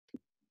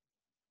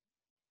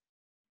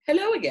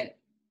Hello again,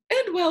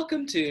 and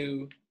welcome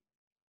to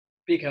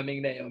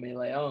Becoming Naomi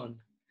Leon.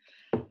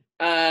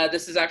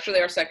 This is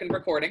actually our second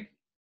recording.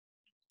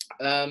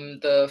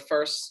 The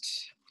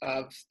first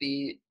of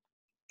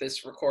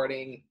this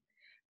recording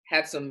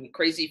had some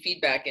crazy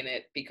feedback in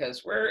it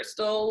because we're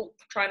still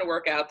trying to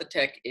work out the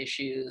tech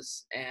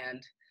issues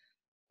and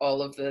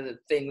all of the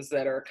things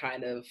that are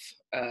kind of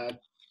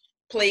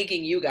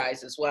plaguing you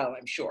guys as well,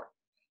 I'm sure.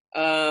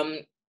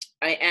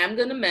 I am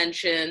going to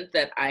mention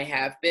that I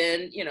have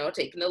been,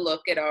 taking a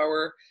look at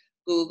our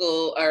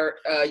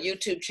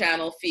YouTube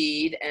channel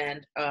feed,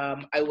 and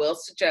I will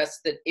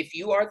suggest that if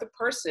you are the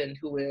person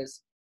who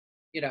is,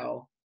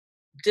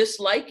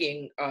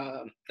 disliking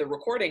the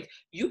recording,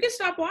 you can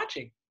stop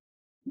watching.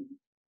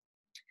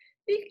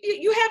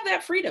 You have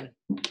that freedom.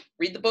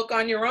 Read the book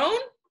on your own.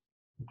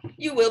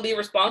 You will be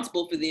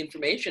responsible for the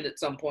information at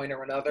some point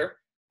or another,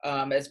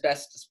 as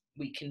best as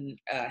we can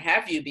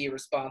have you be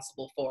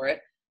responsible for it.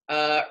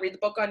 Read the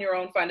book on your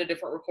own, find a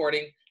different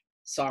recording.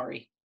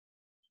 Sorry.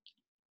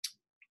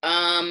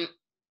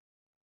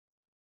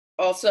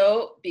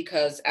 Also,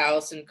 because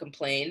Allison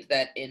complained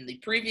that in the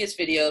previous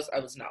videos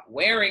I was not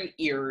wearing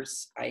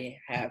ears, I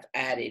have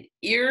added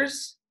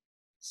ears.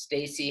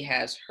 Stacy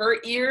has her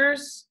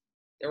ears.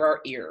 There are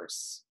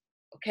ears.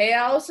 Okay,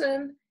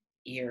 Allison?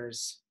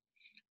 Ears.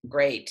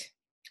 Great.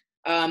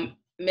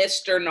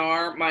 Mr.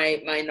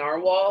 My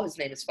Narwhal, his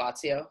name is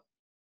Fazio.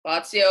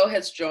 Fazio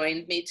has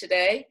joined me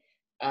today.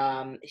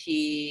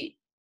 He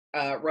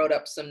wrote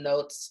up some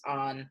notes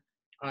on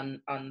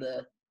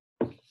the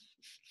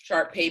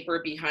chart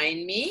paper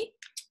behind me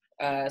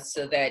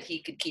so that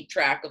he could keep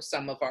track of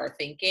some of our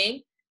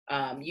thinking.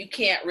 You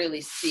can't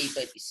really see,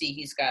 but you see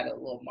he's got a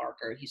little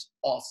marker. He's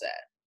all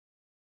set.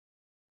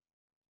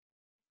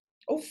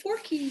 Oh,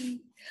 Forky.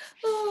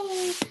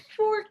 Oh,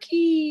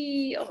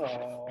 Forky.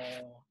 Oh.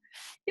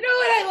 You know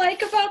what I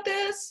like about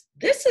this?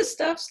 This is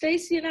stuff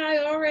Stacy and I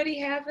already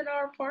have in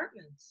our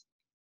apartments.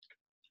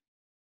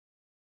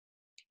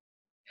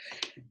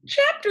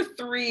 Chapter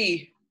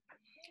 3.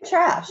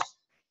 Trash.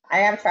 I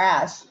am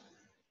trash.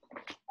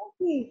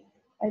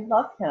 I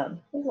love him.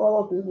 He's a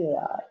little googly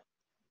eye.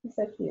 He's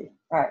so cute.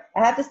 All right,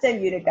 I have to stay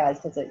muted, guys,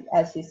 because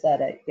as she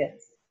said, it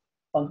gets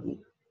funky.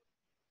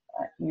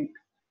 Mute.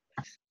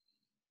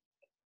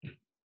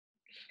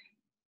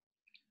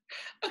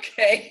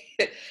 Okay.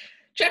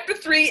 Chapter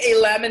 3,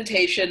 A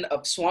Lamentation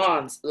of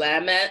Swans.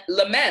 Lament,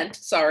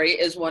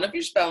 is one of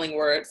your spelling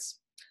words.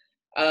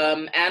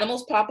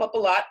 Animals pop up a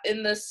lot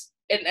in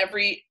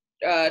every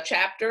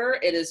chapter.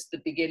 It is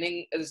the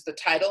beginning, it is the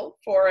title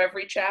for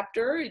every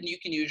chapter, and you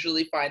can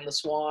usually find the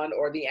swan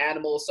or the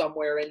animal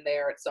somewhere in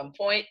there at some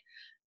point.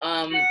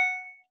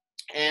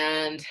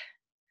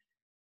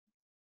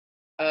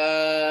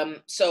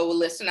 So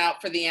listen out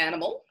for the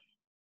animal.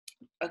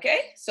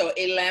 Okay, so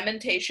A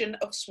Lamentation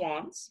of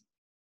Swans.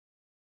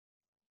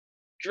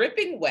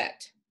 Dripping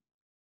wet.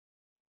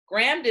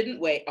 Graham didn't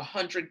weigh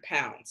 100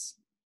 pounds,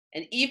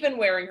 and even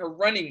wearing her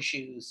running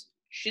shoes,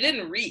 she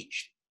didn't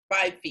reach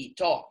 5 feet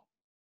tall.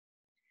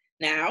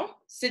 Now,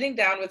 sitting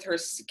down with her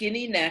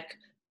skinny neck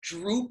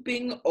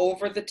drooping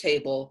over the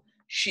table,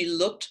 she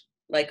looked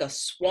like a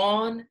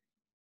swan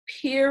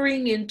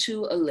peering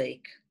into a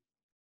lake.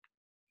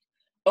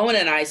 Owen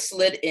and I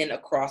slid in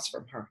across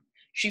from her.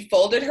 She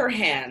folded her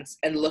hands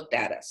and looked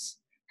at us.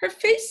 Her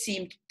face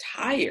seemed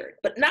tired,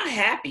 but not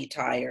happy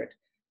tired,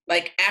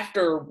 like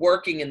after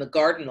working in the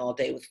garden all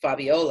day with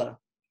Fabiola.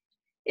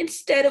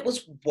 Instead, it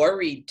was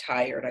worried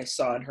tired I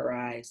saw in her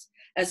eyes,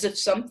 as if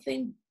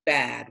something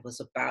bad was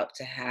about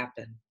to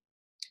happen.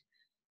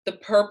 The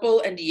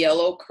purple and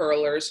yellow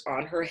curlers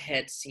on her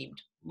head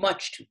seemed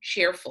much too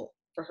cheerful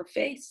for her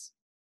face.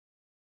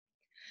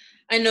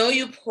 I know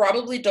you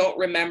probably don't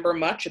remember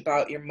much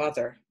about your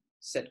mother,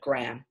 said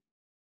Graham,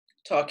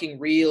 talking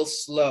real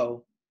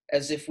slow,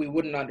 as if we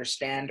wouldn't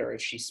understand her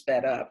if she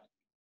sped up.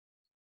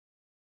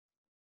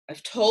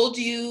 I've told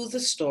you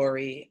the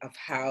story of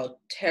how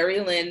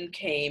Terry Lynn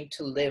came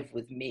to live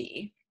with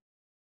me.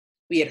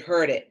 We had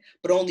heard it,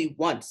 but only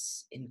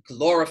once in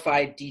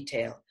glorified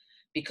detail,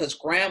 because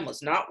Graham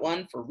was not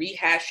one for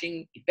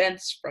rehashing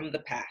events from the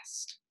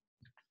past.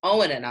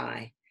 Owen and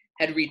I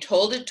had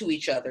retold it to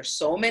each other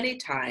so many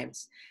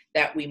times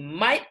that we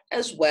might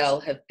as well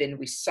have been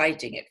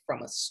reciting it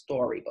from a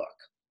storybook.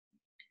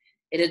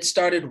 It had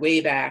started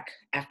way back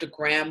after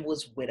Graham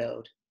was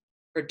widowed.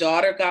 Her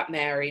daughter got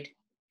married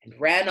and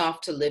ran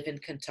off to live in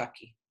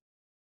Kentucky.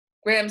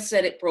 Graham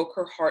said it broke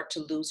her heart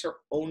to lose her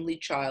only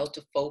child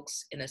to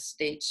folks in a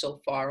state so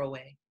far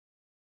away.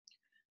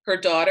 Her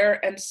daughter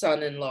and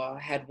son-in-law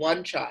had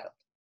one child,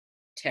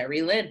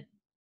 Terry Lynn.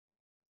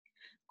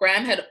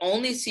 Graham had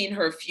only seen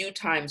her a few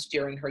times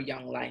during her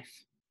young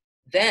life.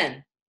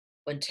 Then,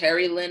 when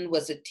Terry Lynn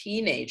was a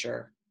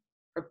teenager,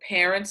 her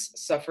parents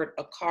suffered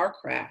a car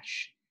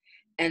crash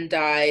and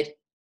died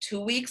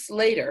 2 weeks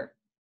later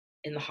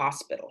in the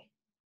hospital.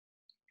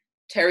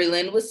 Terry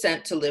Lynn was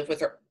sent to live with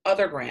her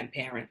other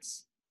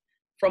grandparents.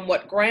 From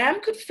what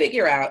Graham could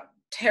figure out,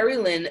 Terry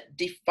Lynn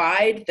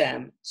defied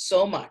them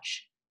so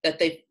much that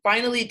they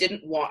finally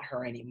didn't want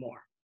her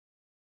anymore.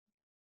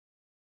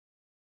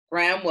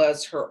 Graham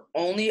was her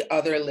only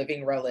other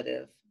living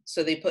relative,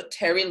 so they put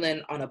Terry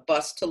Lynn on a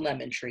bus to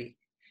Lemon Tree.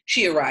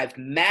 She arrived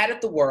mad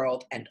at the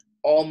world and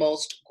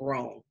almost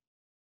grown.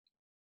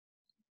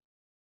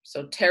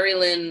 So Terry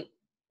Lynn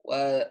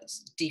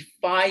was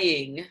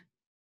defying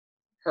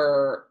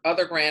her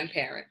other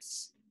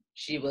grandparents.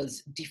 She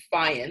was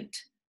defiant,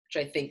 which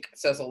I think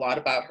says a lot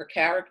about her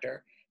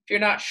character. If you're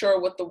not sure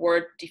what the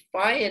word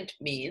defiant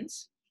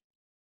means,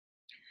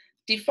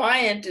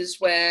 defiant is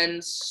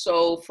when,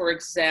 so for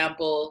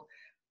example,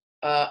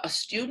 a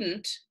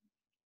student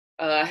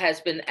has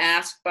been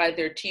asked by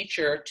their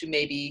teacher to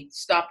maybe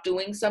stop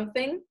doing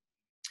something,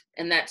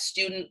 and that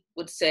student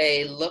would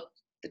say, look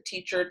the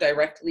teacher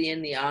directly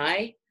in the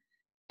eye,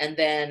 and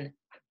then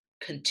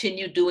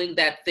continue doing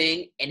that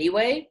thing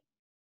anyway,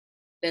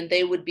 then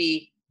they would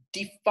be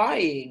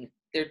defying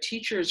their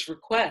teacher's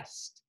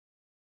request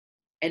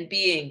and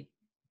being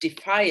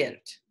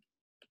defiant.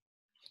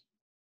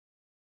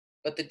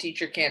 But the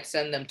teacher can't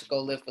send them to go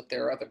live with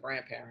their other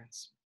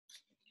grandparents.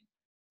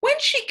 When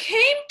she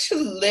came to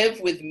live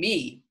with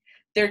me,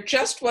 there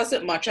just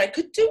wasn't much I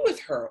could do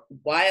with her,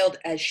 wild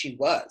as she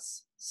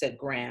was, said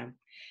Graham.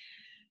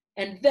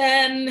 And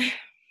then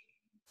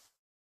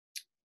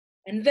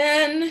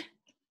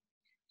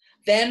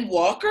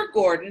Walker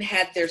Gordon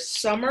had their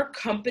summer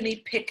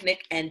company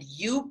picnic and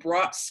you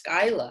brought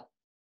Skyla,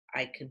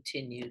 I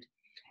continued.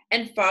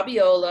 And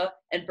Fabiola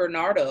and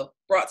Bernardo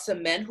brought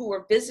some men who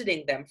were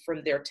visiting them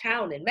from their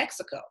town in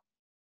Mexico.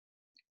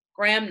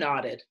 Graham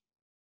nodded.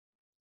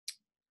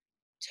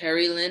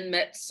 Terry Lynn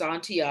met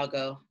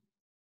Santiago,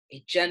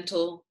 a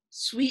gentle,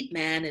 sweet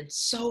man and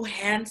so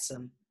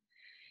handsome.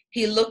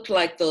 He looked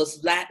like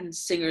those Latin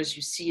singers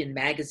you see in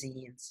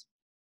magazines.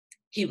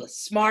 He was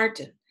smart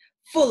and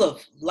full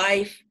of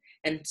life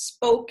and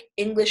spoke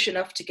English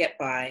enough to get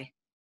by.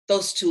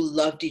 Those two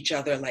loved each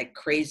other like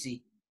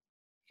crazy,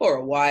 for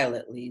a while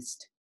at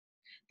least.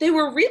 They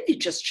were really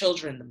just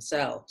children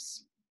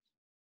themselves.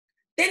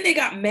 Then they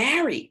got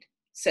married,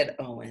 said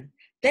Owen.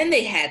 Then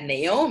they had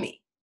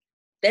Naomi.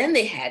 Then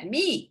they had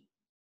me.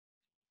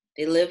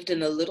 They lived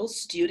in a little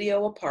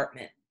studio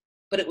apartment,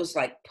 but it was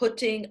like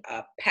putting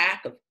a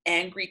pack of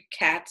angry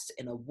cats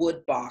in a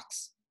wood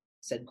box,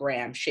 said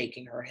Graham,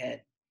 shaking her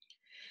head.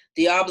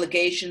 The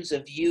obligations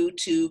of you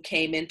two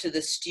came into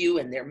the stew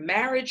and their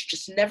marriage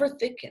just never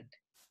thickened.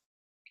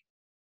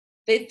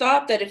 They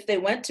thought that if they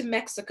went to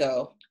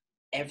Mexico,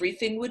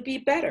 everything would be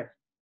better.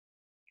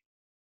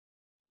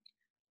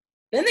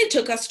 Then they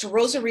took us to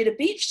Rosarita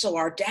Beach so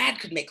our dad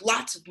could make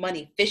lots of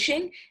money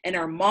fishing and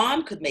our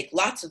mom could make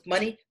lots of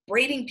money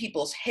braiding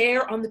people's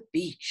hair on the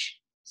beach,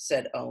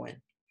 said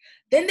Owen.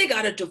 Then they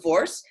got a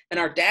divorce and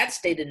our dad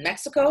stayed in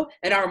Mexico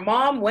and our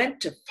mom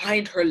went to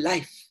find her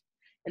life.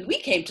 And we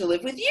came to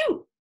live with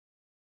you.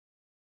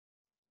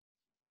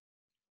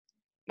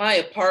 My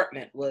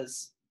apartment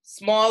was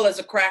small as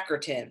a cracker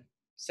tin,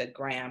 said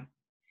Graham.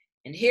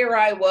 And here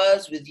I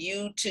was with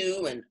you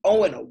two and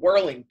Owen a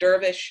whirling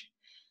dervish.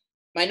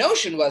 My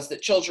notion was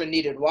that children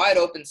needed wide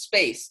open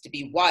space to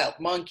be wild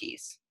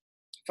monkeys.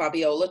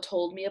 Fabiola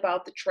told me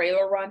about the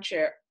trailer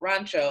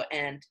rancho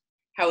and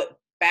how it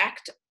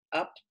backed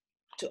up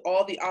to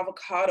all the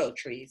avocado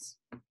trees.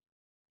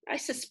 I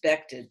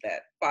suspected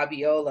that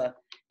Fabiola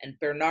and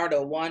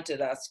Bernardo wanted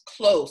us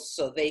close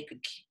so they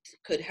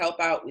could help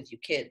out with you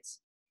kids.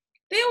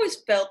 They always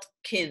felt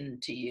kin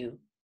to you,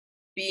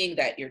 being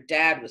that your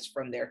dad was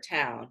from their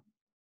town.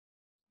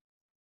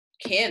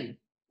 Kin.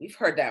 We've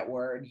heard that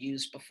word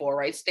used before,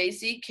 right,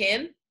 Stacy?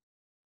 Kin?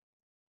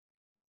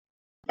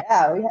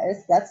 Yeah,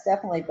 that's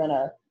definitely been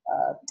a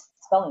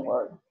spelling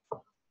word.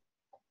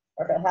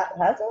 Or if it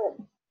has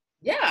it?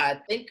 Yeah, I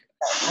think.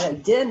 I know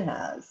Din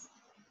has.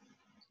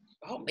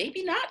 Oh,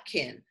 maybe not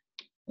kin.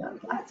 No,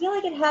 I feel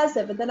like it has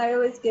it, but then I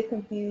always get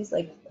confused,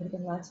 like, could have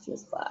been last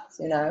year's class,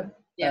 you know?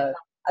 Yeah.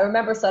 I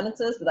remember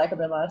sentences, but that could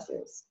have been last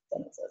year's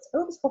sentences.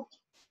 Oh, it was Forky.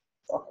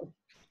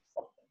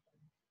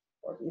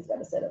 Forky's got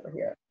to sit over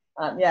here.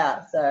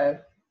 Yeah, so.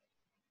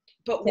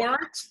 But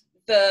weren't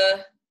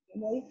the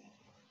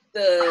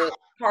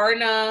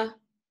Karna,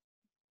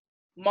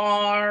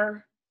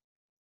 Mar,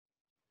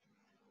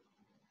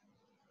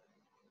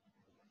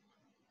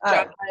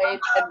 Jive,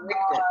 and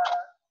Rictus?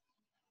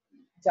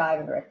 Jive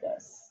and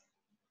Rictus.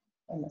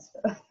 I missed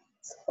it.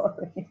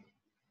 Sorry.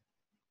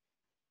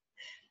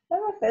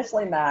 I'm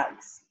officially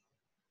Max.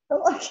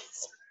 But look,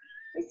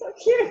 he's so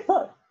cute.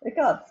 Look, here it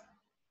comes.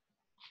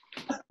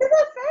 Look at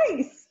that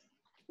face.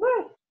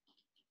 Look.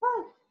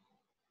 Look.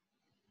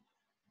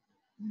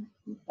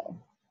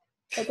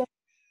 Okay.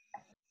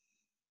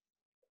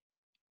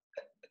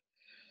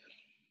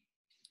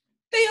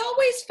 They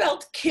always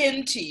felt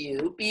kin to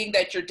you, being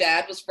that your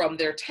dad was from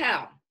their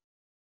town.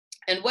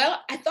 And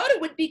well, I thought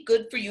it would be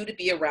good for you to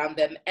be around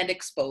them and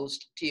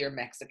exposed to your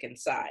Mexican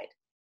side.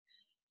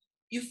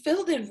 You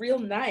filled in real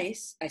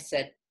nice, I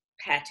said,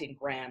 patting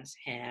Graham's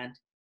hand.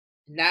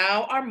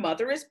 Now our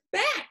mother is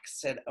back,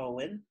 said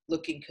Owen,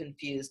 looking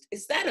confused.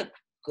 Is that a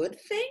good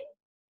thing?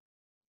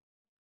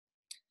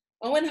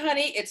 Owen,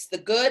 honey, it's the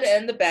good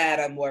and the bad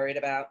I'm worried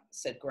about,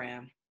 said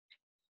Graham.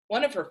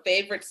 One of her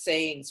favorite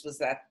sayings was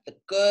that the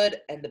good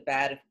and the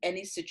bad of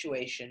any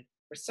situation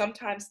were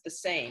sometimes the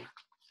same.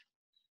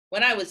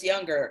 When I was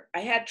younger, I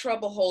had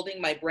trouble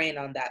holding my brain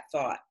on that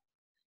thought,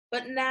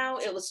 but now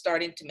it was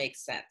starting to make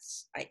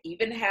sense. I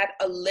even had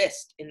a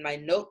list in my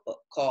notebook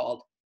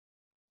called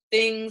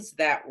Things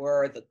That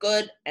Were the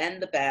Good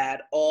and the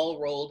Bad All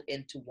Rolled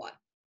into One.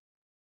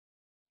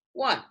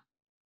 1.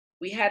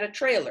 We had a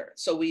trailer,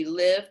 so we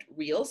lived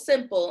real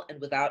simple and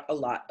without a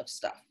lot of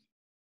stuff.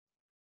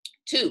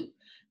 2.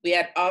 We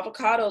had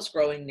avocados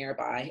growing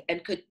nearby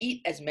and could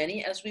eat as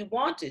many as we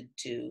wanted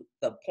to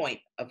the point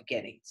of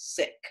getting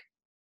sick.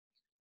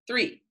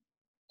 3.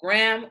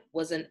 Graham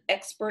was an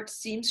expert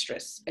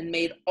seamstress and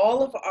made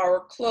all of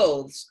our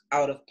clothes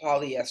out of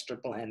polyester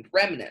blend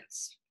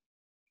remnants.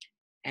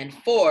 And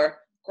 4,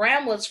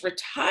 Graham was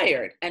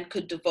retired and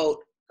could devote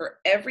her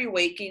every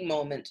waking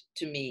moment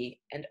to me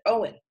and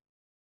Owen.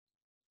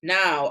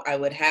 Now I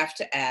would have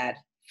to add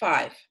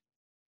 5.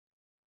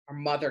 Our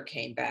mother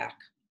came back.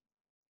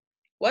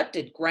 What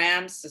did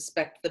Graham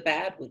suspect the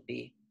bad would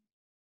be?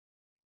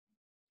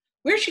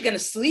 Where's she going to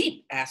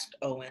sleep? Asked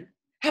Owen.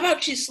 How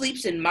about she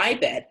sleeps in my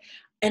bed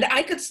and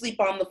I could sleep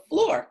on the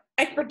floor?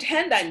 I can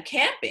pretend I'm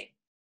camping.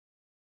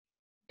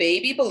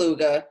 Baby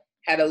Beluga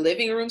had a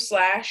living room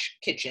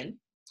 / kitchen,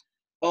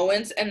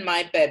 Owen's and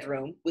my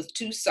bedroom with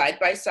 2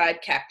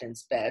 side-by-side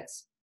captain's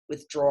beds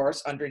with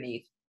drawers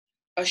underneath,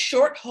 a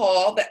short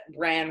hall that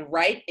ran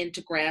right into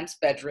Graham's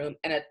bedroom,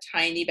 and a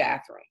tiny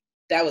bathroom.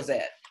 That was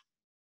it.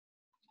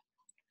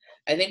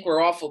 I think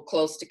we're awful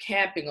close to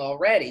camping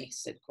already,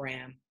 said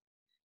Graham.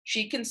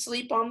 She can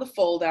sleep on the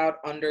fold-out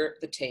under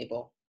the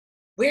table.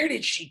 Where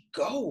did she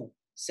go?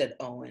 Said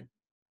Owen.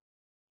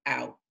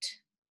 Out.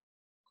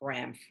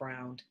 Graham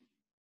frowned.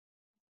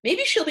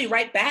 Maybe she'll be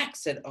right back,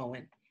 said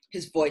Owen,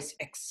 his voice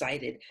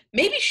excited.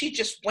 Maybe she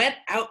just went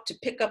out to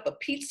pick up a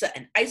pizza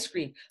and ice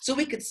cream so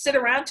we could sit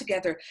around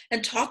together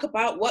and talk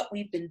about what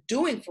we've been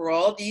doing for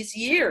all these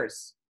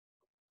years.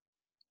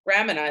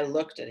 Graham and I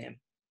looked at him.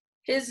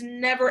 His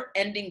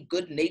never-ending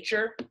good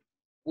nature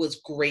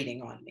was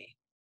grating on me.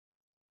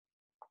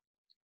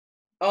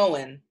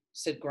 Owen,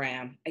 said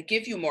Graham, I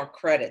give you more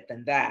credit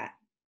than that.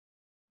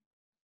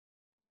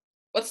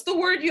 What's the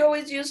word you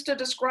always use to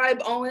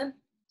describe Owen,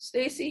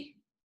 Stacy?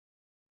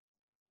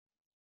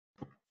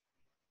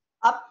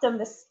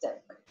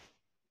 Optimistic.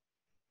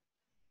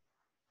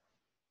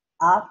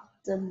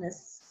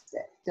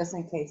 Optimistic, just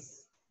in case.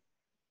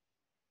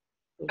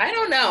 I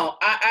don't know.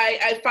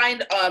 I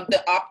find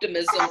the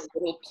optimism a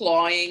little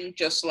cloying,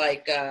 just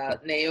like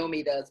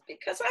Naomi does,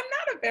 because I'm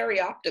not a very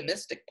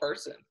optimistic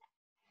person.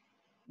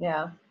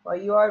 Yeah, well,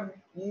 you are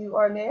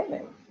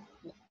Naomi.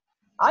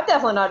 I'm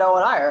definitely not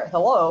Owen either.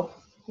 Hello.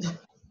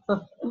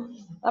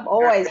 I'm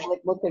always like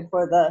looking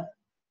for the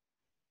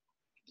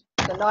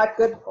not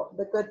good,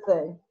 the good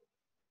thing.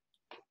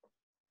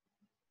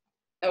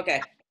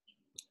 Okay.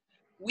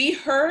 We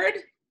heard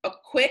a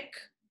quick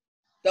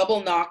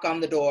double knock on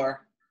the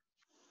door.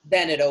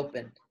 Then it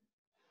opened.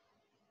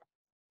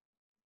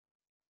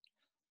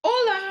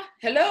 Hola,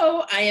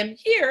 hello, I am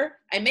here.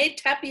 I made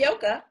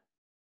tapioca.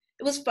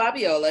 It was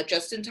Fabiola,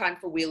 just in time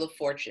for Wheel of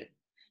Fortune.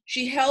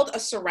 She held a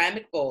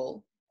ceramic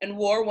bowl and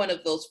wore one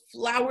of those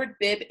flowered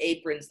bib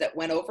aprons that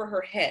went over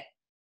her head,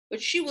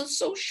 but she was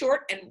so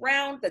short and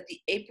round that the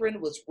apron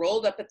was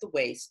rolled up at the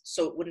waist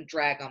so it wouldn't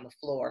drag on the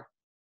floor.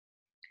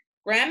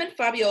 Graham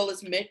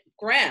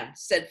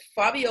said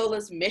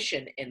Fabiola's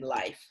mission in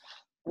life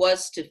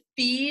was to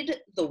feed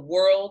the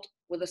world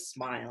with a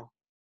smile.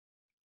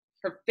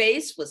 Her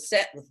face was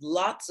set with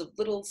lots of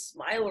little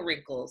smile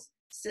wrinkles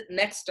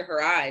next to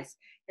her eyes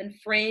and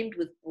framed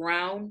with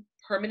brown,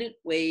 permanent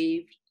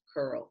waved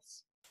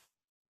curls.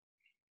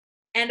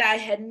 And I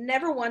had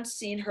never once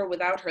seen her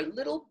without her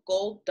little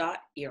gold dot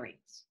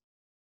earrings.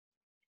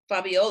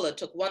 Fabiola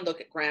took one look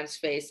at Graham's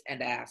face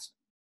and asked,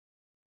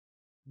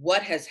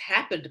 What has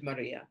happened,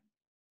 Maria?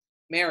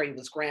 Mary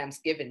was Graham's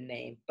given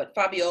name, but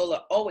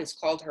Fabiola always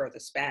called her the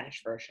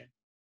Spanish version.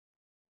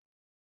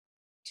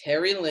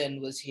 Terry Lynn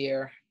was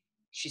here.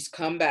 She's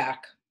come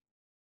back.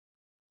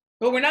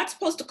 But we're not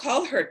supposed to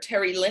call her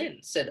Terry Lynn,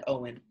 said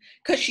Owen,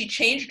 because she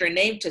changed her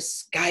name to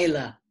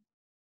Skyla,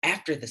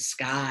 after the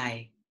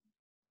sky.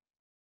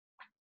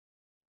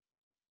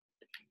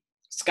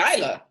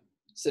 Skyla,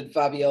 said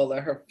Fabiola,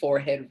 her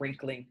forehead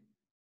wrinkling.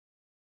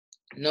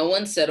 No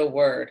one said a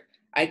word.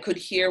 I could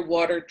hear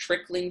water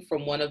trickling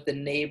from one of the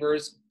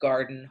neighbors'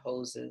 garden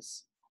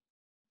hoses.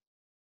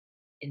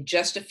 In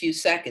just a few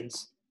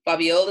seconds,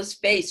 Fabiola's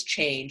face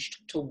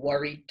changed to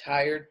worried,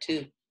 tired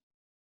too.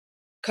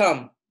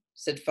 Come,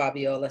 said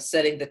Fabiola,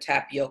 setting the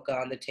tapioca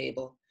on the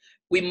table.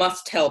 We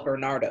must tell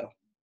Bernardo.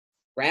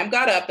 Graham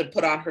got up and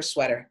put on her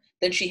sweater.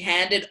 Then she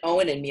handed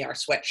Owen and me our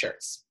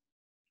sweatshirts.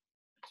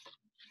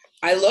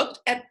 I looked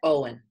at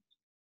Owen.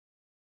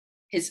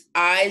 His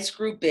eyes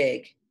grew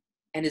big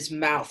and his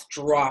mouth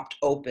dropped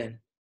open.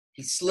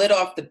 He slid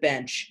off the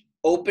bench,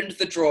 opened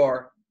the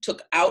drawer,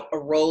 took out a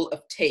roll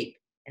of tape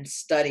and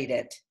studied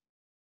it.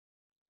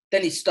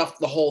 Then he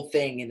stuffed the whole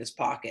thing in his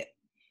pocket.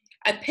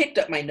 I picked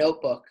up my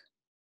notebook.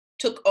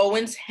 took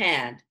Owen's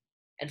hand,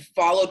 and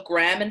followed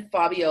Graham and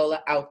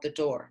Fabiola out the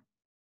door.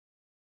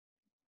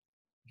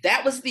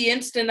 That was the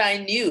instant I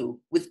knew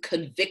with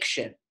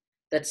conviction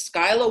that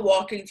Skyla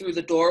walking through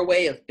the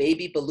doorway of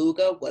baby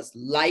Beluga was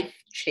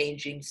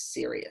life-changing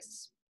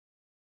serious.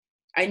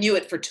 I knew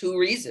it for two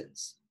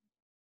reasons,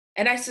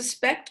 and I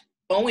suspect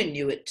Owen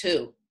knew it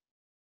too.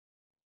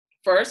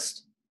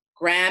 First,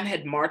 Graham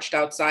had marched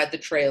outside the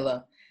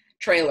trailer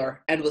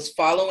and was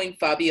following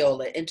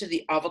Fabiola into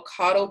the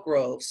avocado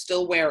grove,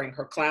 still wearing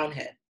her clown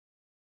head.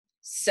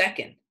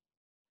 Second,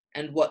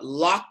 and what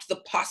locked the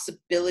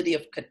possibility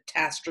of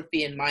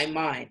catastrophe in my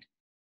mind,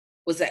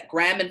 was that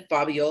Graham and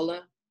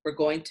Fabiola were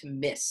going to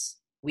miss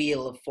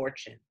Wheel of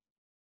Fortune.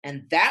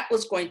 And that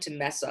was going to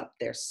mess up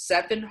their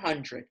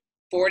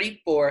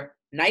 744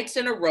 nights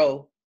in a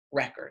row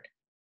record.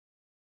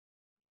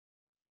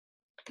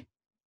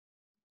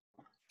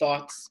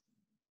 Thoughts?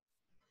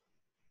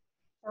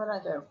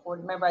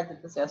 740. Remember, I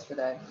did this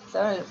yesterday.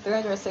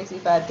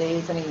 365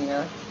 days in a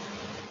year.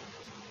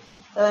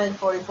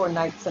 744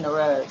 nights in a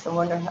row. So I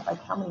wonder,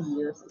 how many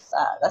years is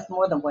that? That's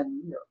more than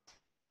 1 year.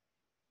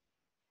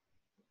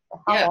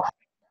 How long?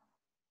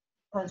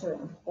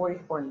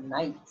 144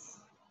 nights.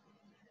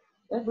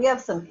 We have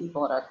some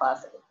people in our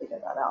class that can figure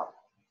that out.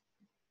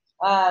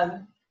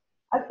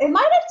 It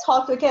might have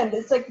talked again.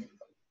 It's like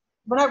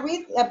when I've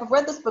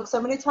read this book so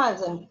many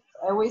times, and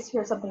I always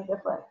hear something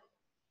different.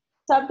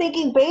 So I'm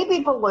thinking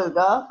baby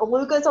beluga.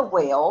 Beluga is a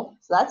whale,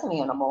 so that's an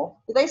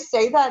animal. Did they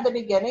say that at the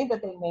beginning,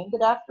 that they named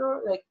it after,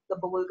 like the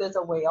beluga is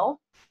a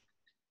whale?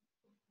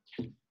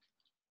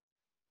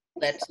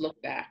 Let's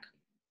look back.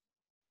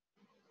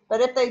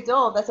 But if they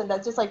don't, that's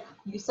just like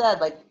you said,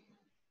 like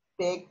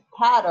big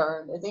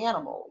pattern is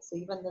animals. So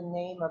even the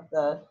name of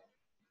the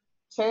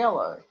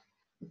trailer.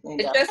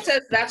 It just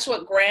says that's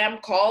what Graham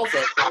calls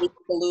it,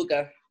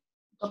 beluga.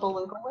 A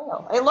beluga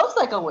whale. It looks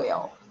like a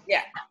whale.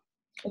 Yeah.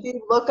 If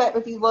you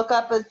look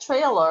up a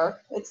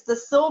trailer, it's the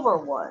silver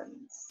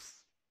ones.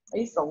 I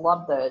used to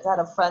love those. I had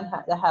a friend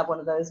that had one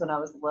of those when I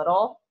was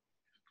little.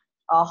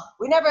 Oh,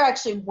 we never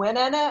actually went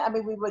in it. I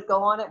mean, we would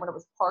go on it when it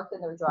was parked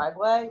in their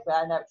driveway, but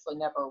I actually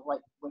never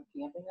went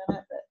camping in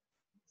it. But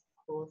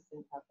coolest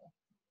thing ever.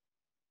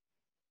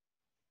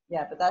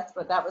 Yeah, but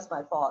that was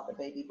my thought, the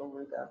baby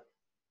beluga.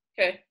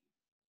 Okay.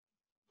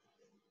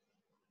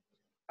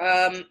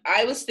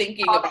 I was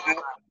thinking about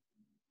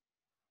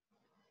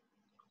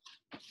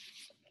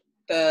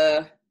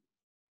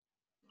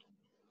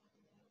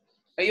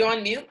are you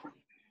on mute?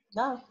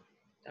 No.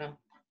 Oh.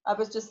 I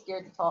was just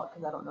scared to talk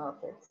because I don't know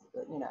if it's,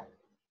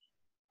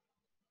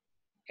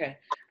 Okay.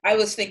 I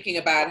was thinking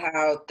about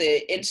how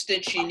the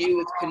instant she knew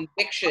with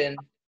conviction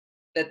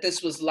that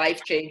this was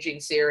life-changing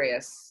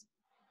serious,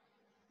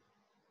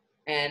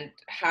 and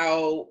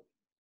how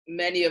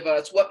many of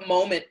us, what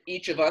moment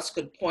each of us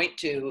could point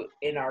to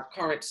in our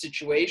current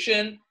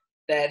situation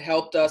that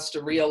helped us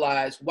to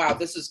realize, wow,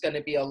 this is going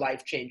to be a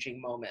life-changing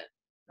moment.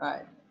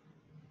 Right.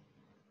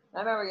 I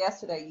remember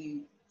yesterday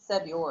you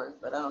said yours,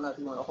 but I don't know if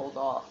you want to hold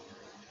off.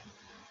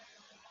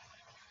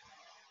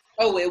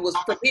 Oh, it was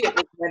for me, it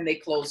was when they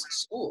closed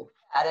school.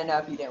 I didn't know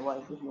if you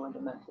wanted to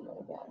mention it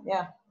again.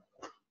 Yeah.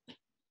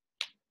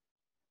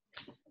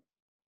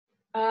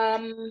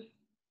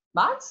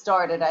 Mine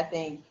started, I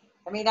think.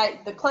 I mean,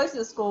 the closest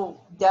to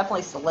school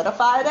definitely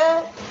solidified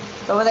it,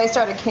 but when they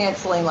started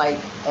canceling like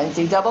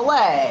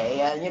NCAA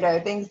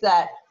and things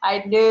that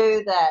I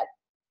knew that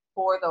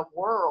for the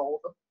world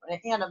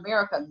and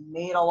America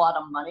made a lot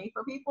of money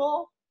for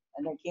people,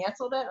 and they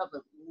canceled it, I was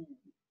like, ooh,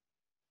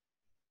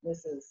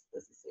 this is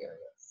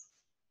serious.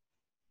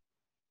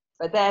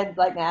 But then,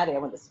 like Nadia,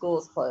 when the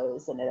schools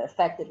closed and it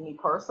affected me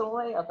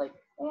personally, I was like,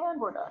 and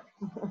we're done.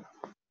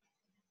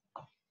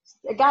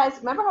 Guys,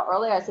 remember how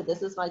earlier I said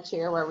this is my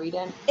chair where I read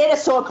in? It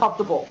is so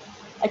uncomfortable.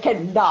 I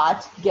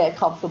cannot get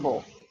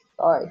comfortable.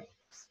 Sorry,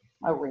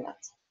 my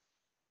rant.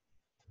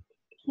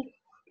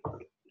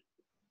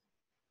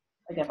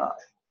 I give up.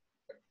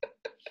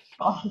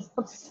 Oh,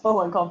 I'm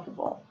so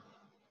uncomfortable.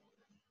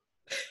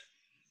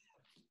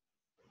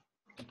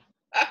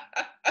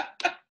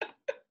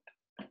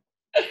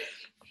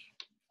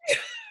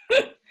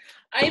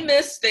 I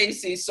miss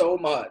Stacy so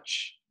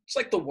much. It's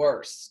like the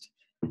worst.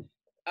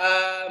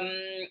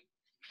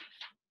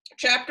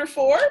 Chapter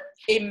 4,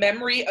 A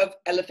Memory of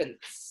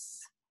Elephants.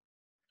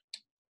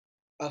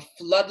 A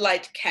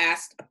floodlight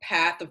cast a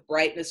path of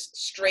brightness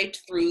straight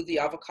through the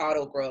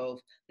avocado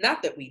grove.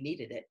 Not that we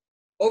needed it.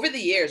 Over the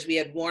years, we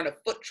had worn a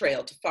foot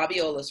trail to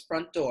Fabiola's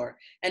front door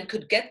and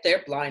could get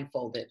there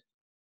blindfolded.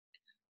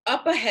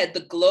 Up ahead, the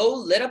glow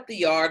lit up the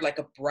yard like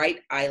a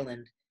bright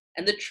island,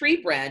 and the tree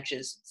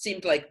branches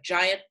seemed like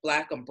giant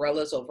black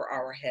umbrellas over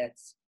our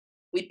heads.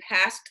 We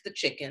passed the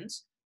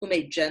chickens, who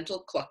made gentle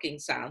clucking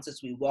sounds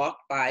as we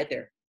walked by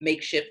their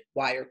makeshift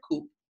wire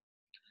coop.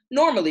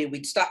 Normally,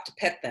 we'd stop to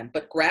pet them,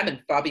 but Graham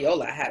and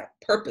Fabiola had a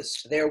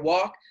purpose to their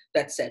walk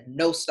that said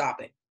no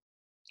stopping.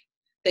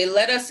 They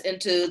led us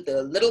into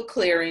the little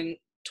clearing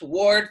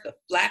toward the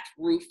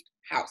flat-roofed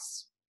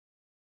house.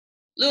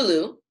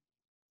 Lulu,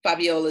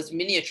 Fabiola's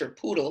miniature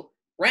poodle,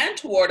 ran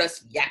toward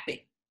us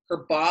yapping, her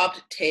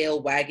bobbed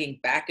tail wagging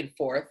back and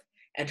forth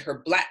and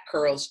her black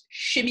curls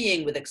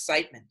shimmying with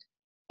excitement.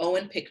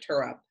 Owen picked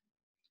her up.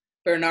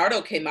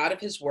 Bernardo came out of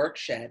his work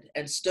shed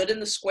and stood in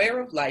the square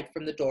of light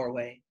from the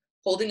doorway,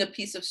 holding a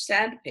piece of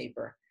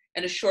sandpaper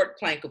and a short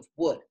plank of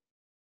wood.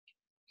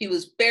 He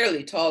was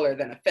barely taller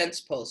than a fence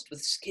post,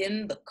 with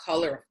skin the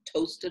color of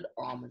toasted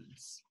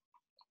almonds.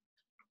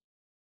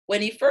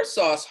 When he first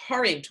saw us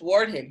hurrying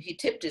toward him, he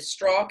tipped his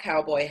straw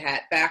cowboy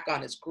hat back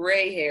on his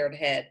gray-haired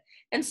head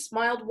and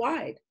smiled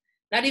wide,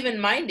 not even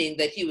minding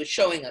that he was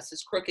showing us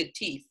his crooked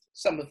teeth,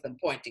 some of them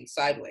pointing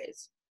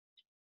sideways.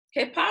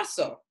 "¿Qué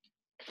pasó?"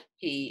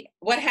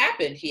 What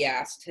happened? He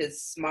asked,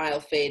 his smile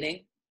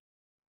fading.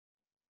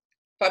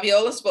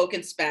 Fabiola spoke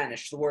in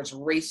Spanish, the words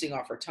racing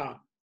off her tongue.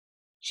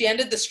 She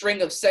ended the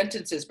string of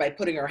sentences by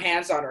putting her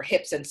hands on her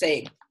hips and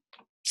saying,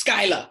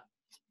 "Skyla."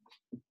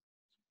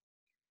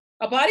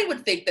 A body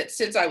would think that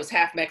since I was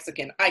half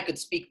Mexican, I could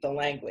speak the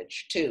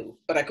language too,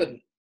 but I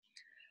couldn't.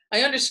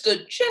 I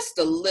understood just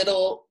a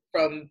little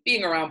from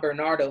being around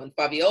Bernardo and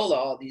Fabiola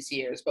all these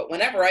years, but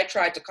whenever I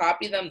tried to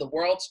copy them, the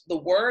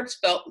words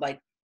felt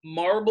like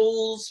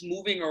marbles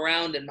moving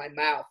around in my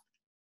mouth.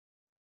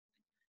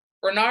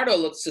 Bernardo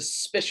looked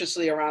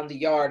suspiciously around the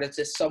yard as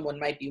if someone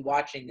might be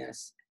watching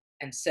us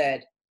and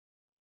said,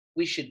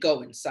 "We should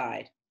go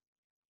inside."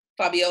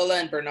 Fabiola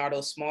and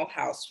Bernardo's small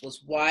house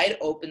was wide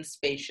open,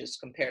 spacious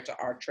compared to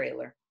our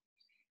trailer.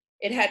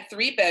 It had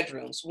 3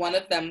 bedrooms, one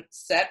of them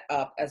set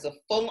up as a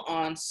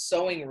full-on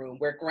sewing room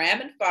where Graham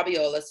and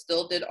Fabiola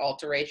still did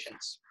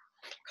alterations.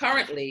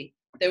 Currently,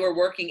 they were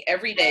working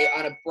every day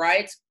on a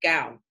bride's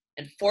gown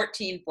and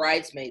 14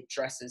 bridesmaid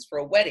dresses for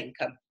a wedding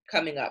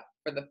coming up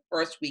for the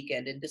first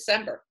weekend in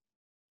December.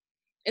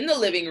 In the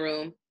living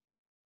room,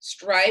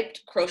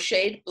 striped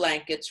crocheted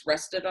blankets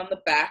rested on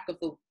the back of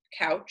the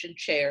couch and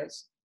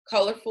chairs.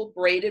 Colorful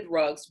braided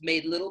rugs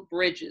made little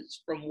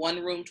bridges from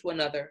one room to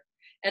another,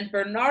 and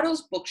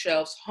Bernardo's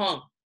bookshelves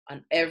hung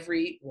on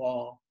every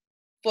wall.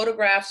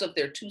 Photographs of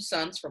their 2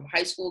 sons from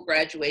high school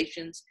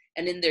graduations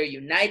and in their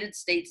United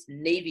States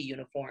Navy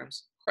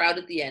uniforms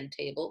crowded the end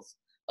tables,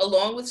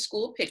 along with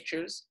school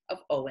pictures of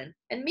Owen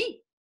and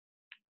me.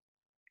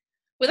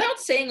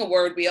 Without saying a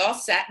word, we all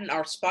sat in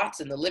our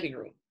spots in the living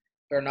room,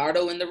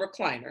 Bernardo in the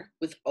recliner,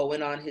 with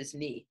Owen on his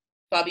knee,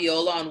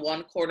 Fabiola on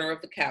one corner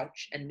of the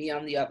couch and me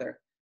on the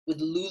other, with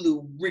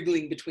Lulu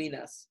wriggling between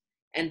us,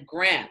 and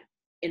Graham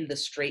in the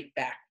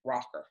straight-back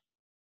rocker.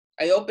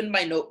 I opened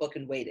my notebook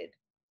and waited.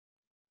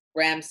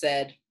 Graham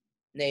said,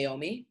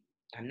 "Naomi,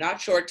 I'm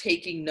not sure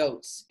taking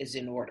notes is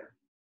in order."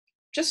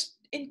 "Just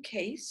in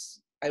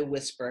case," I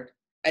whispered.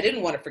 I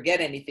didn't want to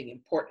forget anything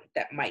important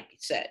that might be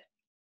said.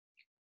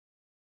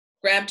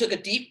 Graham took a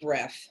deep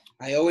breath.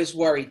 I always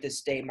worried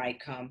this day might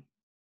come.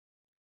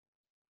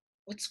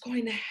 "What's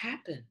going to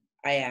happen?"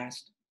 I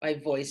asked, my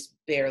voice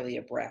barely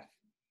a breath.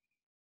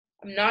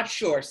 "I'm not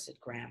sure," said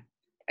Graham.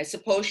 "I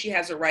suppose she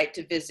has a right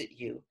to visit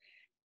you,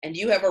 and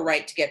you have a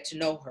right to get to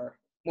know her.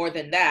 More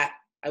than that,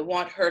 I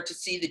want her to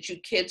see that you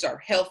kids are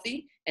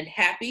healthy and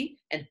happy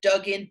and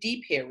dug in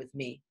deep here with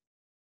me.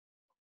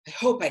 I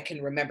hope I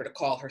can remember to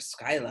call her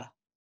Skyla.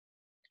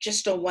 I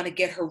just don't want to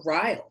get her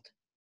riled."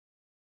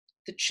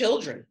 "The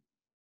children.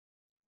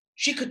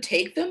 She could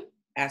take them?"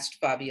 asked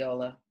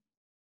Fabiola.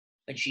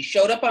 "When she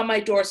showed up on my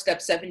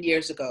doorstep 7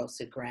 years ago,"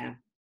 said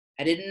Graham,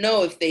 "I didn't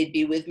know if they'd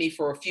be with me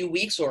for a few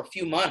weeks or a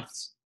few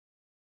months.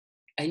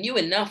 I knew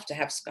enough to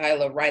have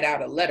Skyla write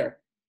out a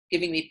letter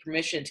giving me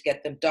permission to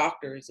get them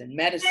doctors and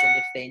medicine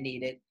if they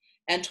needed,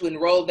 and to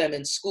enroll them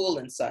in school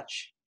and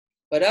such.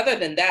 But other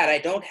than that, I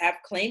don't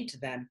have claim to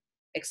them,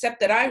 except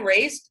that I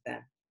raised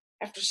them,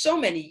 after so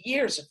many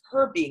years of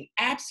her being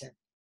absent.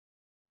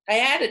 I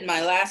added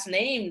my last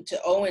name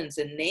to Owen's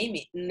and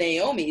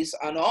Naomi's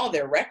on all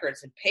their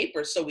records and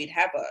papers so we'd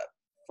have a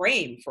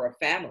frame for a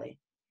family.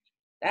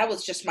 That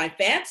was just my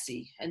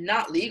fancy and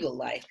not legal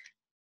like.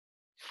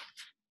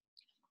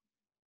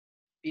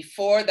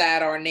 Before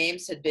that, our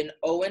names had been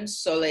Owen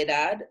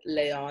Soledad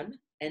Leon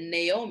and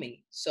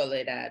Naomi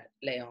Soledad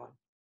Leon.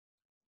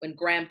 When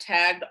Graham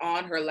tagged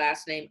on her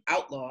last name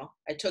Outlaw,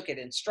 I took it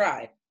in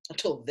stride,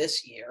 until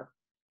this year,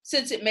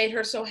 since it made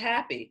her so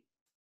happy.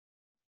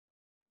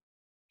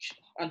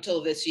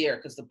 Until this year,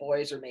 because the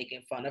boys are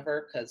making fun of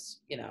her, because,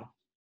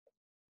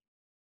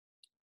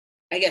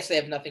 I guess they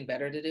have nothing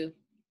better to do.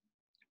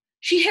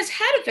 "She has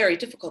had a very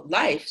difficult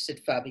life,"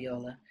 said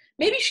Fabiola.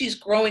 "Maybe she's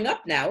growing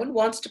up now and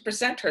wants to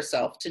present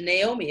herself to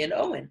Naomi and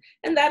Owen,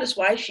 and that is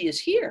why she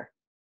is here."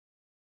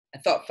 I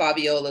thought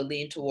Fabiola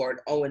leaned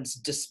toward Owen's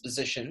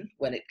disposition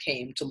when it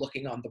came to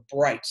looking on the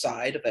bright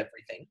side of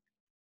everything.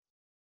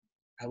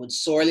 "I would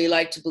sorely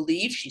like to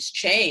believe she's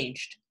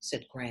changed,"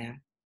 said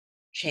Graham.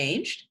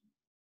 "Changed?"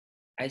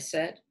 I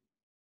said.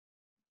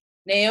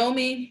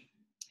 "Naomi,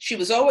 she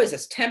was always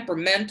as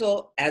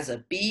temperamental as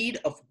a bead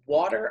of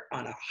water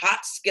on a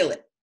hot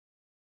skillet.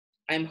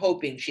 I'm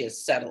hoping she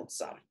has settled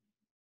some."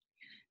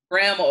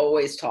 Grandma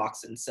always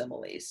talks in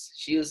similes.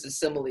 She uses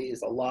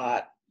similes a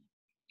lot.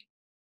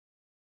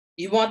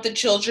 "You want the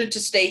children to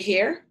stay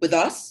here with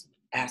us?"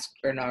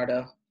 asked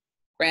Bernardo.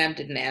 Graham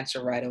didn't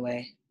answer right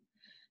away.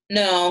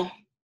 No,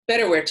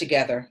 better we're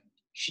together.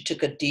 She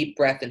took a deep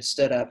breath and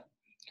stood up.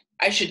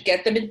 I should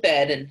get them in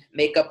bed and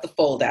make up the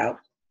fold out.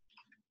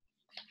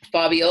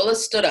 Fabiola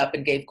stood up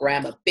and gave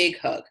Graham a big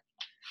hug.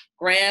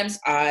 Graham's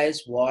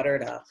eyes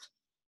watered up.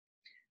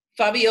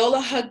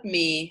 Fabiola hugged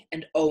me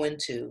and Owen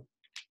too.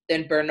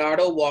 Then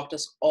Bernardo walked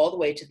us all the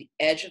way to the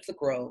edge of the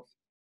grove.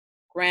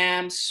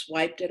 Graham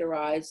swiped at her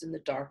eyes in the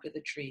dark of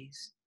the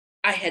trees.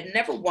 I had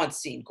never once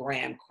seen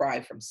Graham cry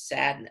from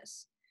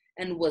sadness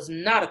and was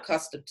not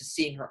accustomed to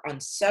seeing her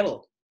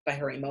unsettled by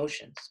her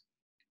emotions.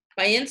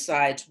 My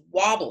insides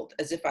wobbled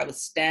as if I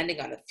was standing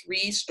on a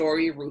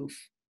 3-story roof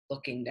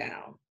looking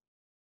down.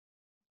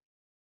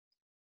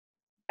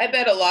 I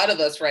bet a lot of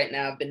us right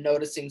now have been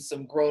noticing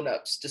some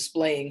grown-ups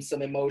displaying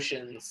some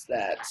emotions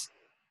that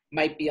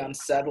might be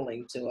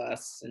unsettling to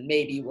us. And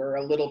maybe we're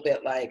a little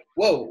bit like,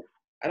 whoa,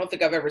 I don't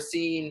think I've ever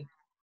seen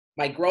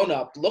my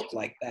grown-up look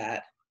like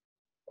that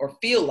or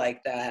feel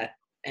like that.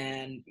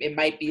 And it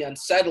might be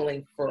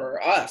unsettling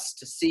for us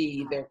to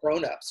see their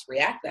grown-ups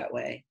react that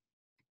way.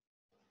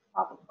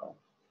 Probably.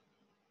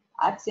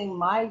 I've seen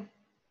my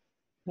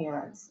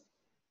parents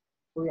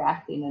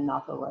reacting in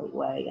not the right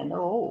way, and they're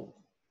old.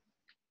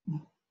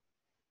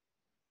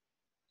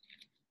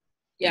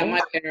 Yeah,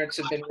 my parents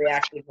have been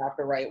reacting not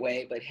the right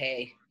way, but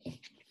hey.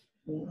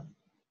 Yeah.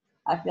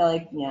 I feel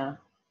like, yeah,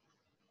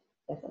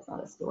 if that's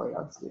not a story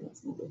our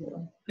students need to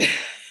hear.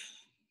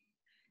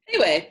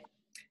 Anyway,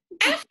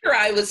 after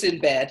I was in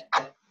bed,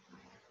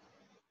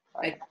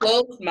 I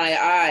closed my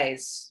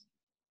eyes,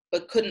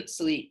 but couldn't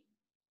sleep.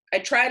 I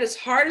tried as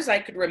hard as I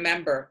could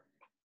remember,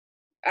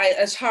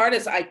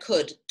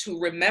 to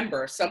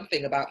remember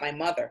something about my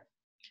mother.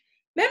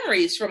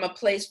 Memories from a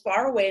place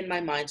far away in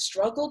my mind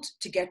struggled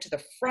to get to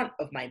the front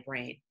of my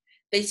brain.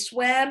 They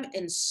swam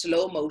in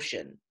slow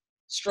motion,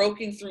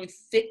 stroking through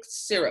thick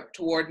syrup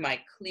toward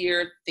my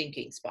clear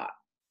thinking spot.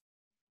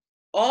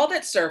 All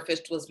that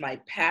surfaced was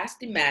my past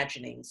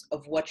imaginings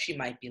of what she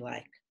might be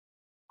like.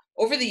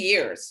 Over the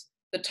years,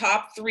 the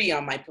top 3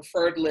 on my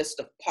preferred list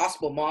of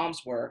possible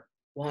moms were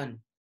 1,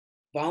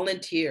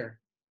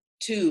 volunteer,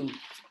 2,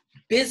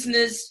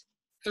 business,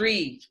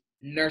 3,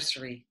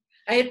 nursery.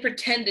 I had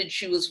pretended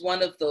she was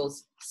one of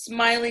those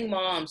smiling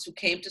moms who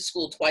came to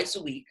school twice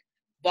a week,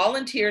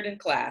 volunteered in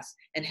class,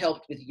 and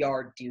helped with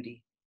yard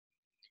duty.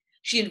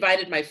 She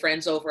invited my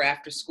friends over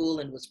after school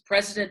and was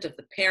president of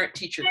the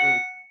parent-teacher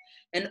group.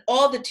 And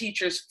all the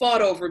teachers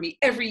fought over me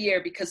every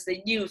year because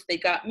they knew if they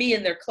got me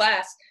in their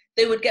class,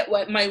 they would get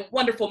my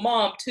wonderful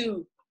mom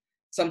too.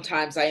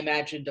 Sometimes I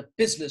imagined a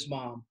business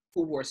mom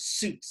who wore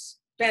suits,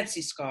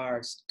 fancy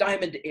scarves,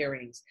 diamond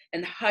earrings,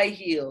 and high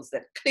heels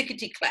that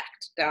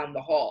clickety-clacked down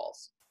the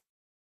halls.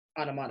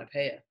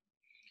 Onomatopoeia.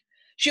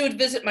 She would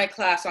visit my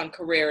class on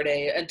career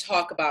day and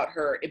talk about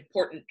her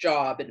important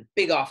job in a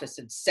big office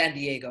in San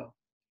Diego.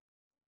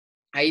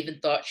 I even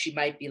thought she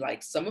might be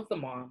like some of the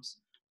moms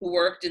who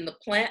worked in the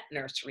plant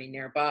nursery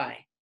nearby.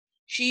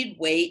 She'd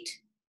wait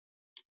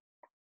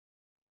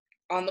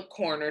on the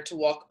corner to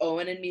walk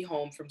Owen and me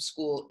home from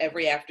school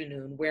every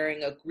afternoon,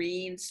 wearing a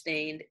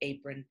green-stained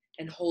apron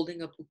and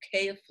holding a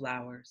bouquet of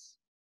flowers.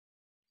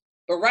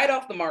 But right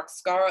off the mark,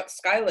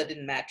 Skyla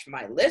didn't match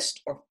my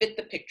list or fit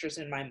the pictures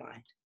in my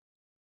mind.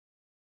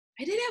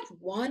 I did have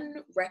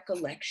one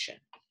recollection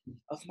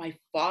of my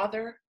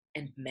father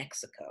and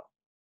Mexico.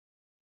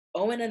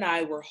 Owen and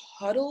I were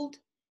huddled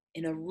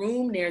in a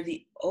room near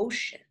the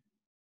ocean.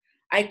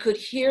 I could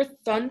hear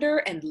thunder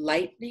and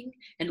lightning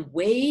and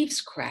waves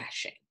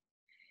crashing.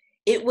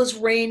 It was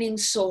raining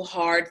so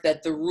hard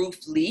that the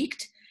roof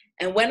leaked,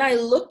 and when I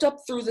looked up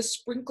through the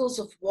sprinkles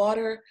of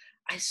water,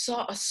 I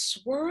saw a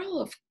swirl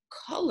of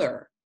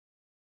color,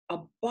 a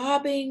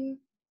bobbing,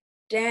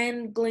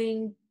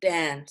 dangling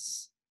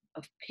dance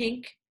of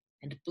pink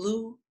and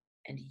blue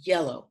and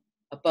yellow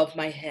above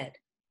my head.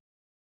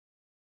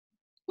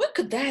 What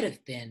could that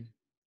have been?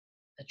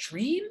 A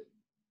dream?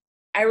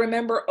 I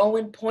remember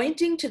Owen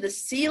pointing to the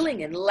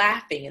ceiling and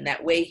laughing in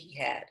that way he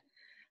had,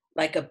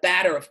 like a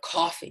batter of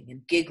coughing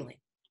and giggling.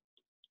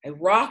 I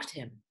rocked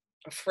him,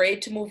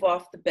 afraid to move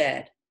off the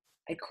bed.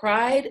 I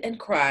cried and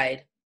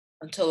cried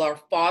until our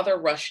father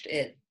rushed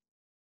in.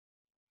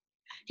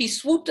 He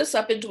swooped us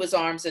up into his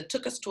arms and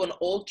took us to an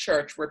old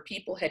church where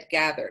people had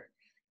gathered,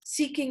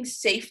 seeking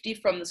safety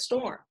from the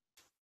storm.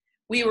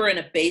 We were in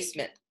a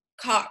basement,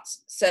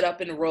 cots set up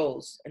in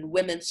rows, and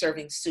women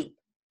serving soup.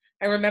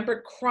 I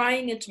remembered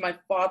crying into my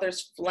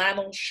father's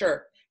flannel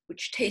shirt,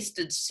 which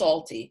tasted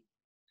salty.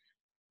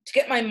 To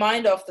get my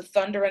mind off the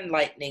thunder and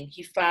lightning,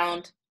 he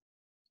found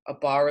a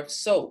bar of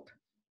soap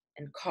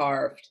and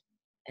carved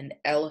an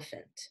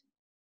elephant.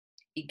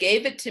 He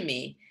gave it to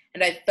me,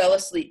 and I fell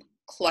asleep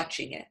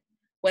clutching it.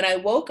 When I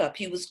woke up,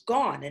 he was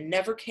gone and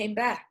never came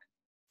back.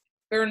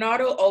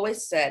 Bernardo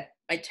always said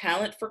my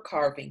talent for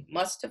carving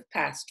must have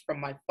passed from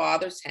my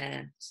father's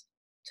hands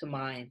to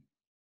mine.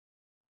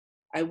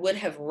 I would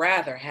have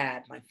rather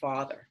had my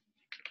father.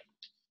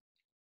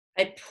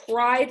 I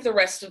pried the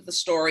rest of the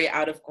story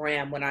out of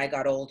Graham when I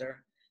got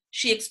older.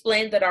 She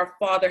explained that our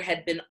father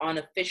had been on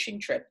a fishing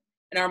trip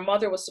and our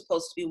mother was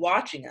supposed to be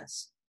watching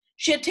us.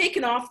 She had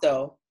taken off,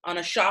 though, on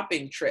a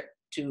shopping trip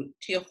to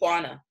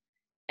Tijuana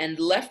and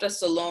left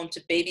us alone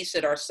to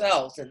babysit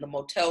ourselves in the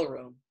motel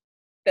room.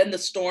 Then the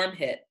storm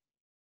hit.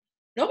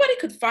 Nobody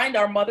could find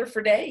our mother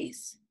for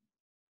days.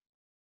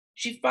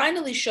 She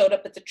finally showed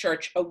up at the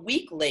church a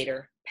week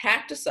later,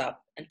 packed us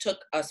up, and took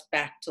us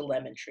back to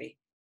Lemon Tree.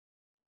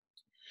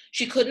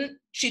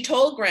 She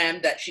told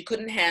Graham that she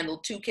couldn't handle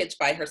 2 kids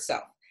by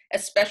herself,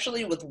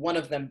 especially with one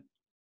of them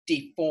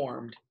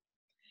deformed.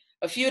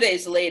 A few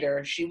days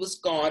later, she was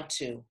gone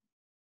too.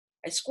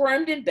 I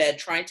squirmed in bed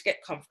trying to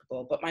get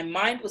comfortable, but my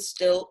mind was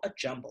still a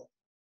jumble.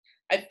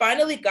 I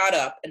finally got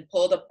up and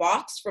pulled a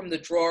box from the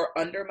drawer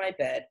under my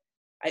bed.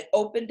 I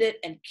opened it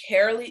and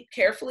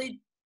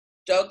carefully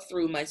dug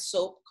through my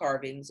soap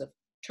carvings of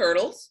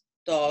turtles,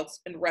 dogs,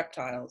 and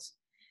reptiles,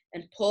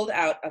 and pulled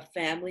out a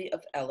family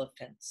of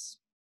elephants.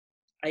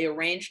 I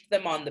arranged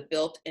them on the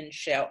built-in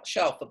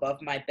shelf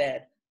above my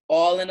bed,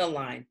 all in a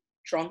line,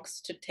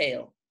 trunks to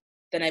tail.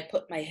 Then I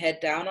put my head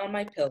down on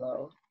my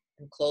pillow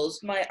and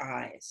closed my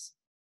eyes.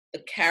 The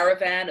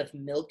caravan of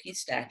milky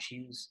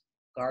statues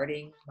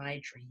guarding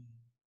my dreams.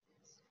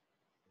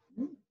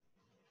 Do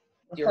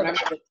you remember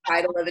the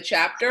title of the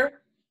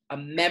chapter? A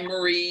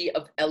Memory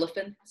of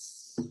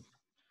Elephants.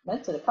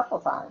 Mentioned a couple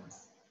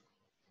times.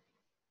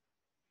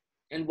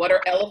 And what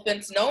are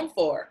elephants known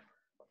for?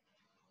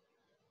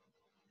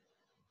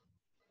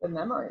 Good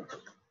memory.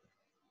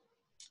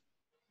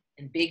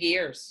 And big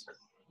ears.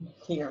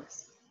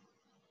 Ears.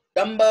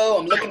 Dumbo,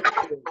 I'm looking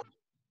at you.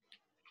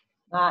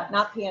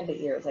 Not panda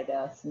ears, I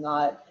guess.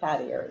 Not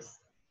cat ears.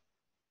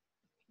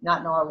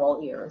 Not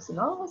narwhal ears. Do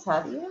narwhals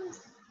have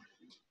ears?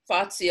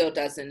 Fazio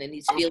doesn't, and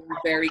he's feeling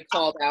very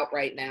called out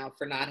right now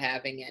for not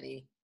having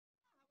any.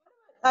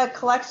 A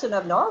collection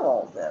of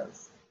narwhals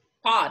is.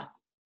 Pod.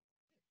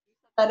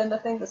 That in the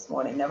thing this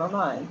morning. Never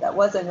mind. That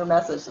wasn't your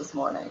message this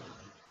morning.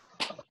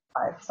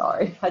 I'm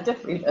sorry. I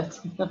did read it.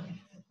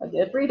 I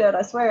did read it,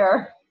 I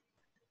swear.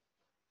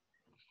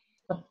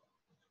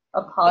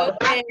 A pod.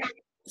 Okay.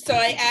 So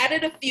I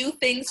added a few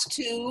things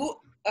to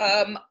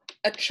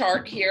a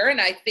chart here,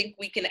 and I think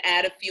we can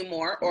add a few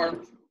more,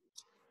 or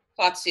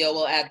Fazio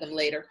will add them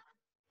later.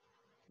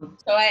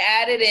 So I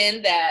added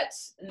in that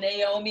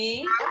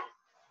Naomi,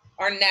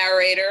 our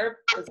narrator,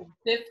 is in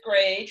 5th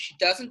grade. She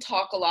doesn't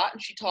talk a lot,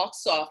 and she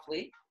talks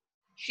softly.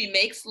 She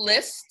makes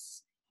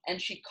lists,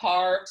 and she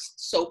carves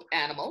soap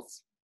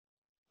animals.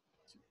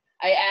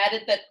 I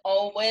added that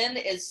Owen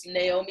is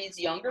Naomi's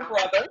younger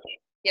brother.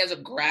 He has a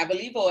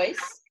gravelly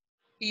voice.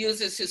 He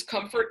uses his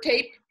comfort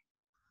tape.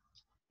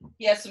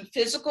 He has some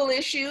physical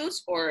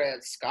issues, or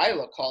as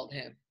Skyla called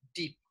him,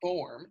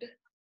 deformed.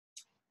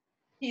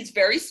 He's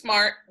very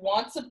smart,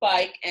 wants a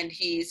bike, and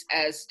he's,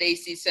 as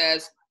Stacy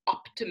says,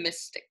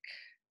 optimistic.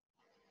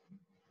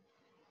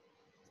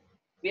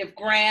 We have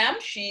Graham.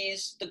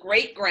 She's the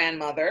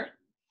great-grandmother.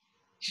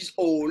 She's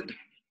old.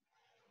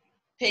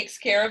 Takes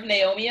care of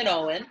Naomi and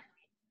Owen.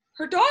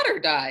 Her daughter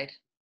died.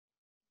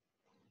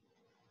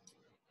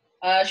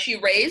 She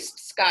raised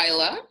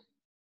Skyla.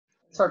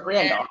 It's her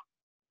granddaughter.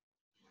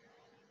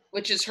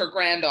 Which is her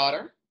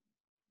granddaughter.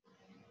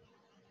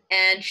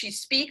 And she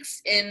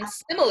speaks in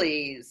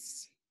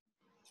similes.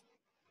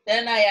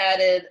 Then I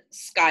added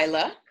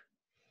Skyla,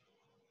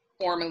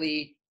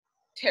 formerly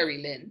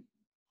Terry Lynn.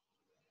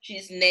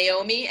 She's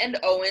Naomi and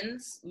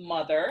Owen's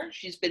mother.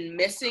 She's been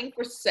missing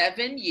for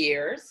 7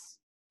 years.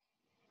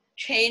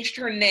 Changed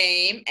her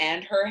name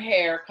and her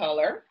hair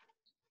color.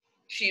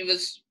 She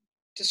was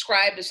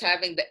described as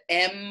having the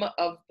M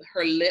of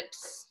her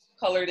lips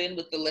colored in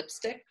with the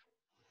lipstick.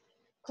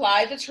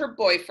 Clive is her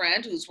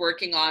boyfriend who's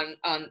working on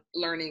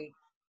learning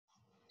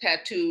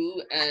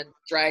tattoo and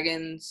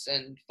dragons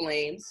and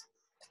flames.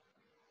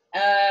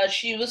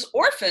 She was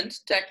orphaned,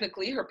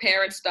 technically. Her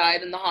parents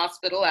died in the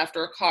hospital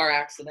after a car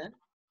accident.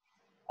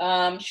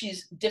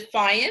 She's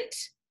defiant.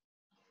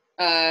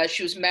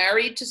 She was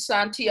married to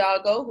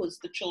Santiago, who's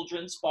the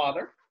children's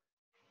father.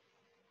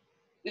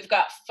 We've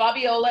got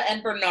Fabiola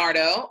and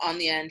Bernardo on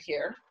the end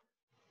here.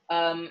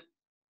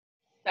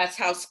 That's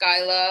how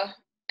Skyla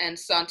and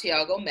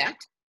Santiago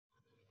met.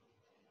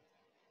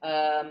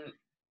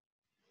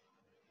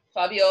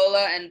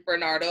 Fabiola and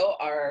Bernardo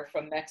are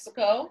from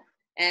Mexico,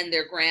 and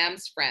they're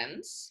Graham's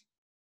friends.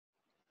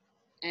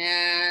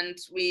 And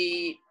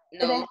we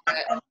know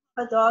that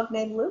a dog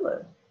named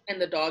Lulu. And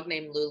the dog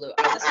named Lulu.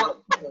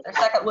 Their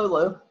second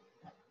Lulu.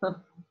 Oh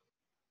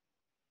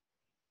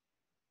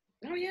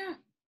yeah,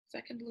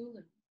 second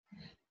Lulu.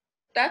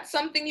 That's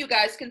something you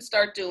guys can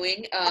start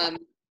doing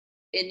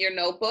in your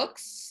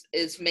notebooks,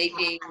 is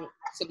making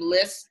some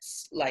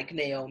lists like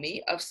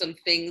Naomi of some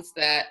things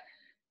that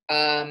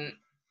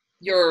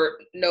you're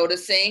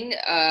noticing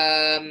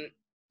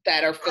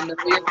that are familiar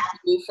to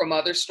you from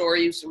other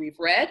stories we've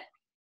read.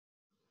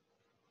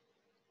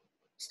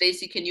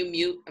 Stacy, can you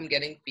mute? I'm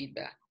getting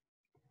feedback.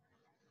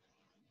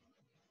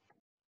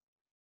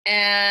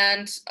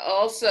 And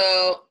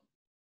also,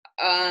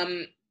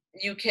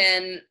 you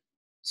can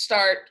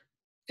start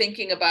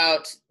thinking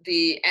about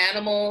the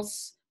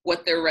animals,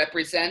 what they're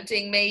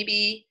representing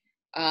maybe,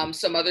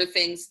 some other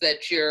things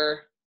that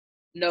you're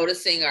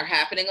noticing are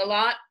happening a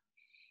lot.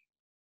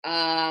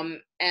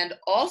 And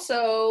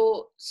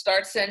also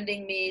start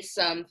sending me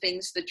some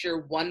things that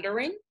you're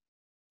wondering.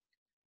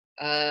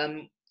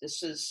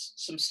 This is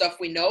some stuff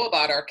we know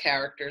about our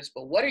characters,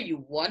 but what are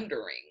you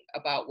wondering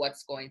about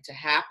what's going to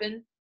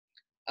happen,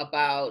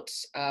 about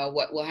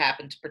what will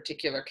happen to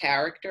particular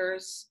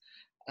characters,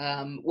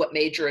 what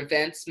major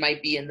events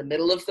might be in the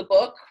middle of the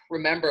book.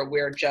 Remember,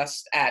 we're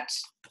just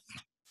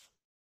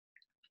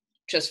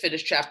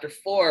finished chapter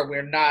 4.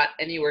 We're not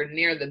anywhere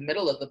near the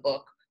middle of the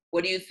book.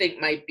 What do you think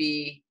might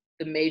be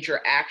the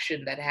major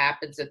action that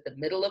happens at the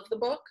middle of the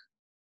book?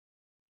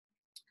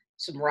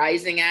 Some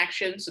rising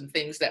action, some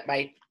things that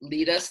might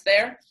lead us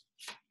there.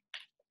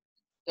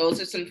 Those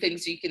are some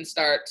things you can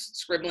start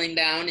scribbling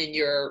down in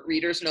your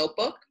reader's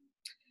notebook.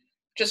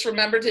 Just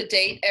remember to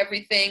date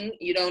everything.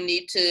 You don't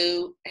need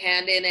to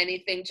hand in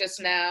anything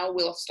just now.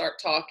 We'll start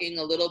talking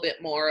a little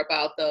bit more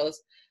about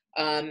those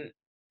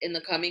in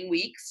the coming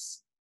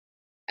weeks.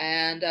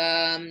 And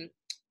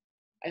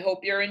I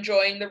hope you're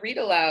enjoying the read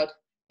aloud.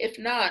 If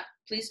not,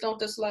 please don't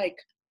dislike.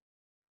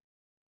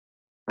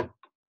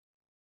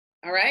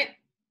 All right?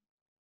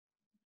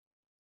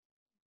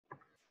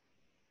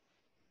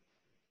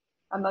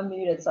 I'm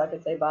unmuted so I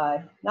could say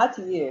bye. Not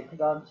to you,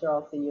 because I'm sure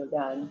I'll see you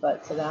again,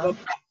 but to them.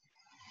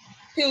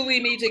 Till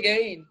we meet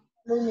again.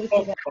 We meet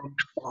again.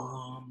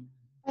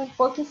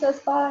 Forky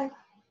says bye.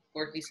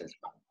 Forky says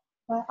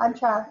bye. I'm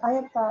trash. I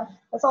am trash.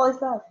 That's all he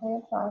says. I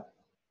am trash.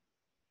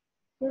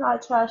 You're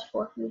not a trash,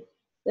 Forky.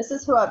 This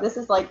is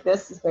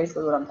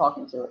basically what I'm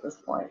talking to at this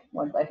point,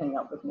 once I hang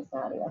up with Miss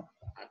Nadia.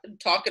 I've been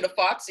talking to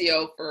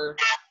Fazio for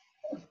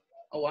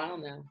a while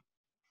now.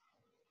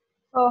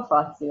 Oh,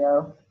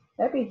 Fazio.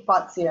 Maybe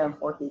Fazio and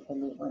Forky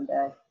can meet one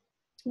day.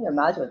 Can you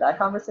imagine what that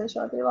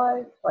conversation would be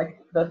like?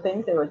 Like the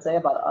things they would say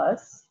about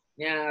us?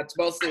 Yeah, it's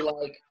mostly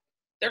like,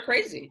 they're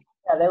crazy.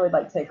 Yeah, they would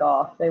like take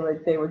off. They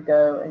would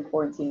go and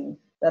quarantine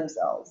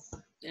themselves.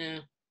 Yeah.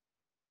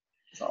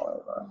 It's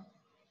all over.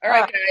 All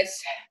right,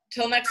 guys.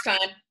 Till next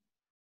time.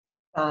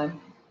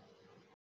 Time.